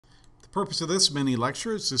Purpose of this mini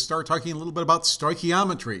lecture is to start talking a little bit about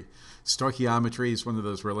stoichiometry. Stoichiometry is one of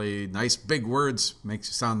those really nice big words, makes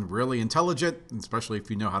you sound really intelligent, especially if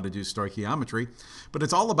you know how to do stoichiometry. But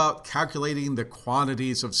it's all about calculating the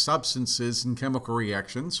quantities of substances in chemical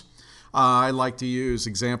reactions. I like to use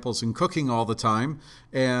examples in cooking all the time,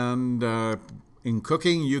 and in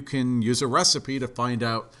cooking you can use a recipe to find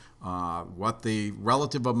out what the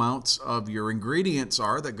relative amounts of your ingredients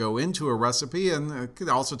are that go into a recipe, and it can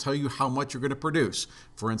also tell you how much you're going to produce.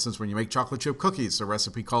 For instance, when you make chocolate chip cookies, the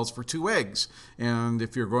recipe calls for 2 eggs. And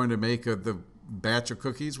if you're going to make the batch of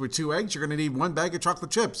cookies with 2 eggs, you're going to need 1 bag of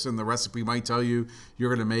chocolate chips. And the recipe might tell you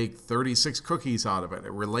you're going to make 36 cookies out of it.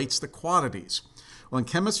 It relates to quantities. Well, in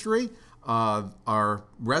chemistry, our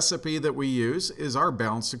recipe that we use is our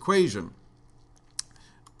balanced equation.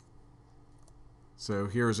 So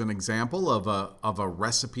here's an example of a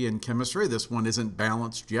recipe in chemistry. This one isn't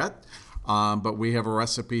balanced yet, but we have a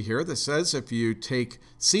recipe here that says if you take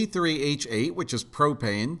C3H8, which is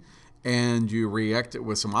propane, and you react it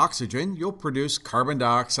with some oxygen, you'll produce carbon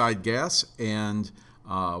dioxide gas and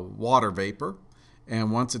water vapor.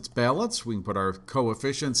 And once it's balanced, we can put our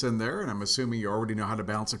coefficients in there, and I'm assuming you already know how to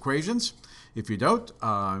balance equations. If you don't,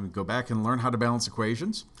 go back and learn how to balance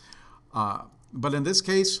equations. But in this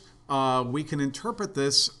case, we can interpret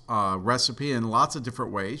this recipe in lots of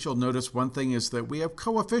different ways. You'll notice one thing is that we have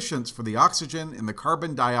coefficients for the oxygen and the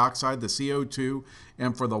carbon dioxide, the CO2,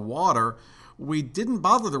 and for the water. We didn't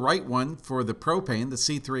bother to write one for the propane, the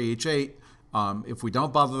C3H8. If we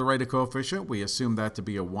don't bother to write a coefficient, we assume that to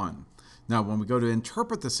be a 1. Now, when we go to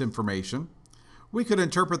interpret this information, we could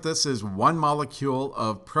interpret this as 1 molecule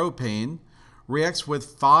of propane reacts with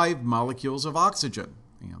 5 molecules of oxygen.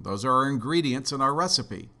 Those are our ingredients in our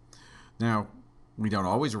recipe. Now, we don't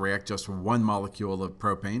always react just 1 molecule of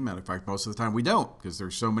propane. Matter of fact, most of the time we don't, because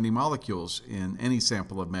there's so many molecules in any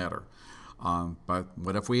sample of matter. But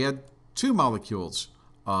what if we had 2 molecules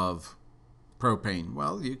of propane?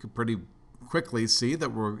 Well, you could pretty quickly see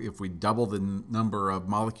that if we double the number of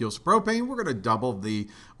molecules of propane, we're going to double the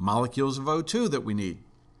molecules of O2 that we need.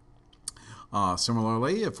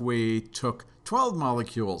 Similarly, if we took 12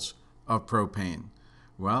 molecules of propane,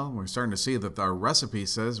 well, we're starting to see that our recipe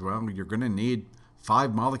says, well, you're going to need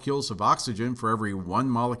 5 molecules of oxygen for every 1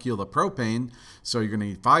 molecule of propane. So you're going to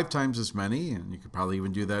need 5 times as many, and you could probably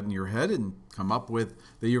even do that in your head and come up with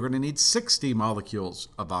that you're going to need 60 molecules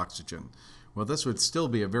of oxygen. Well, this would still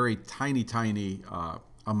be a very tiny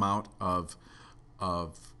amount of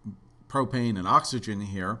propane and oxygen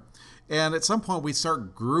here. And at some point, we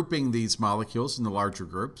start grouping these molecules into larger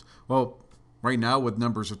groups. Well, right now, with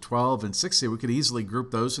numbers of 12 and 60, we could easily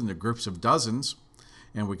group those into groups of dozens.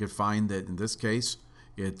 And we could find that in this case,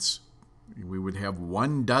 we would have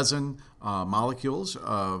 1 dozen molecules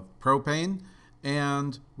of propane,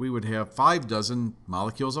 and we would have 5 dozen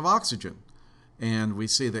molecules of oxygen. And we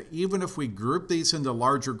see that even if we group these into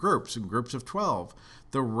larger groups, in groups of 12,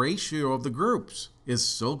 the ratio of the groups is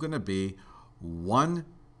still going to be 1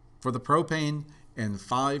 for the propane and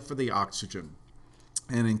 5 for the oxygen.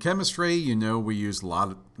 And in chemistry, we use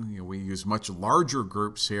we use much larger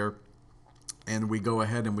groups here, and we go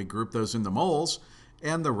ahead and we group those into moles,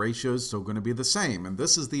 and the ratio is still going to be the same. And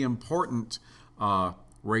this is the important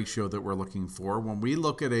ratio that we're looking for. When we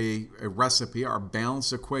look at a recipe, our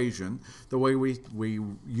balanced equation, the way we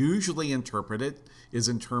usually interpret it is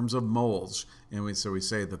in terms of moles. And so we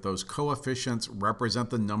say that those coefficients represent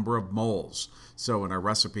the number of moles. So in our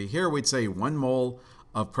recipe here, we'd say 1 mole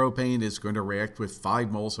of propane is going to react with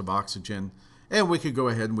 5 moles of oxygen. And we could go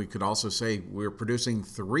ahead and we could also say we're producing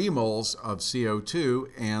 3 moles of CO2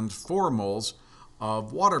 and 4 moles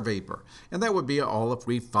of water vapor. And that would be all if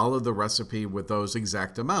we followed the recipe with those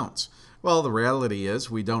exact amounts. Well, the reality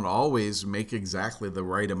is we don't always make exactly the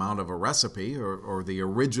right amount of a recipe or the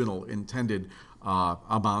original intended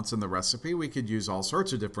amounts in the recipe. We could use all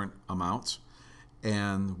sorts of different amounts,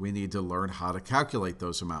 and we need to learn how to calculate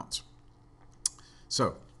those amounts.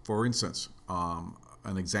 So, for instance,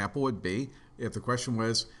 an example would be if the question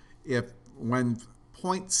was, when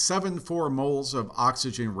 0.74 moles of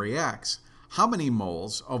oxygen reacts, how many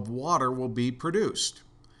moles of water will be produced?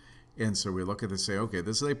 And so we look at this and say, okay,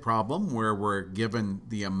 this is a problem where we're given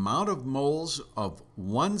the amount of moles of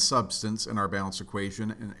one substance in our balanced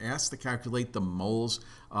equation and asked to calculate the moles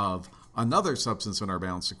of another substance in our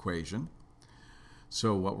balanced equation.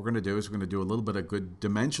 So what we're going to do is we're going to do a little bit of good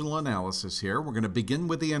dimensional analysis here. We're going to begin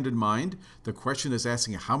with the end in mind. The question is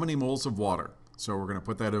asking how many moles of water. So we're going to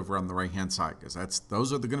put that over on the right-hand side because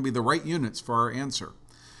those are going to be the right units for our answer.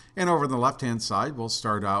 And over on the left-hand side, we'll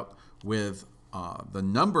start out with the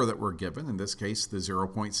number that we're given, in this case, the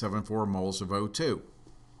 0.74 moles of O2.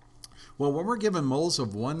 Well, when we're given moles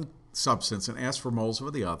of one substance and asked for moles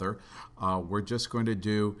of the other, we're just going to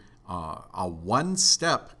do a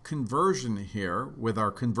one-step conversion here, with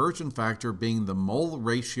our conversion factor being the mole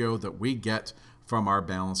ratio that we get from our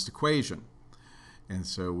balanced equation. And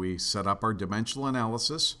so we set up our dimensional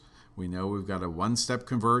analysis. We know we've got a one-step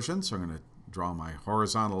conversion, so I'm going to draw my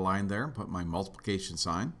horizontal line there and put my multiplication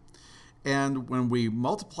sign. And when we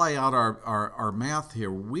multiply out our math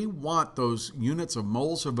here, we want those units of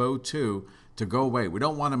moles of O2 to go away. We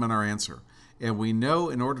don't want them in our answer. And we know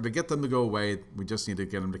in order to get them to go away, we just need to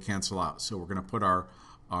get them to cancel out. So we're going to put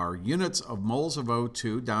our units of moles of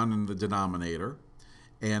O2 down in the denominator.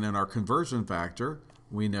 And in our conversion factor,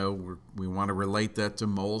 we know we want to relate that to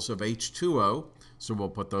moles of H2O. So we'll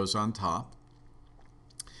put those on top.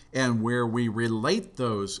 And where we relate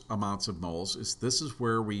those amounts of moles this is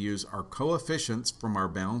where we use our coefficients from our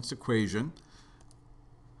balanced equation.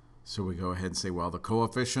 So we go ahead and say, well, the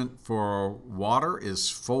coefficient for water is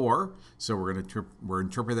 4. So we're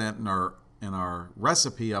interpreting that in our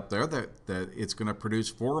recipe up there that it's going to produce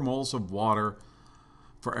 4 moles of water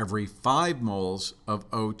for every 5 moles of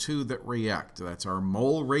O2 that react. That's our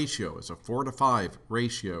mole ratio. It's a 4-to-5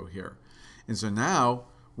 ratio here. And so now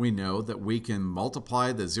we know that we can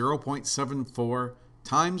multiply the 0.74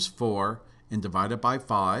 times 4 and divide it by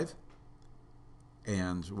 5.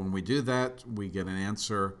 And when we do that, we get an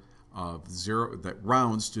answer of 0 that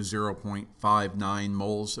rounds to 0.59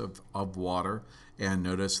 moles of water. And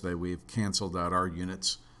notice that we've canceled out our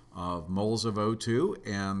units of moles of O2,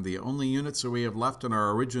 and the only units that we have left in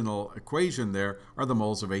our original equation there are the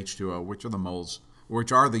moles of H2O,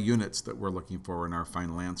 which are the units that we're looking for in our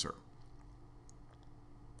final answer.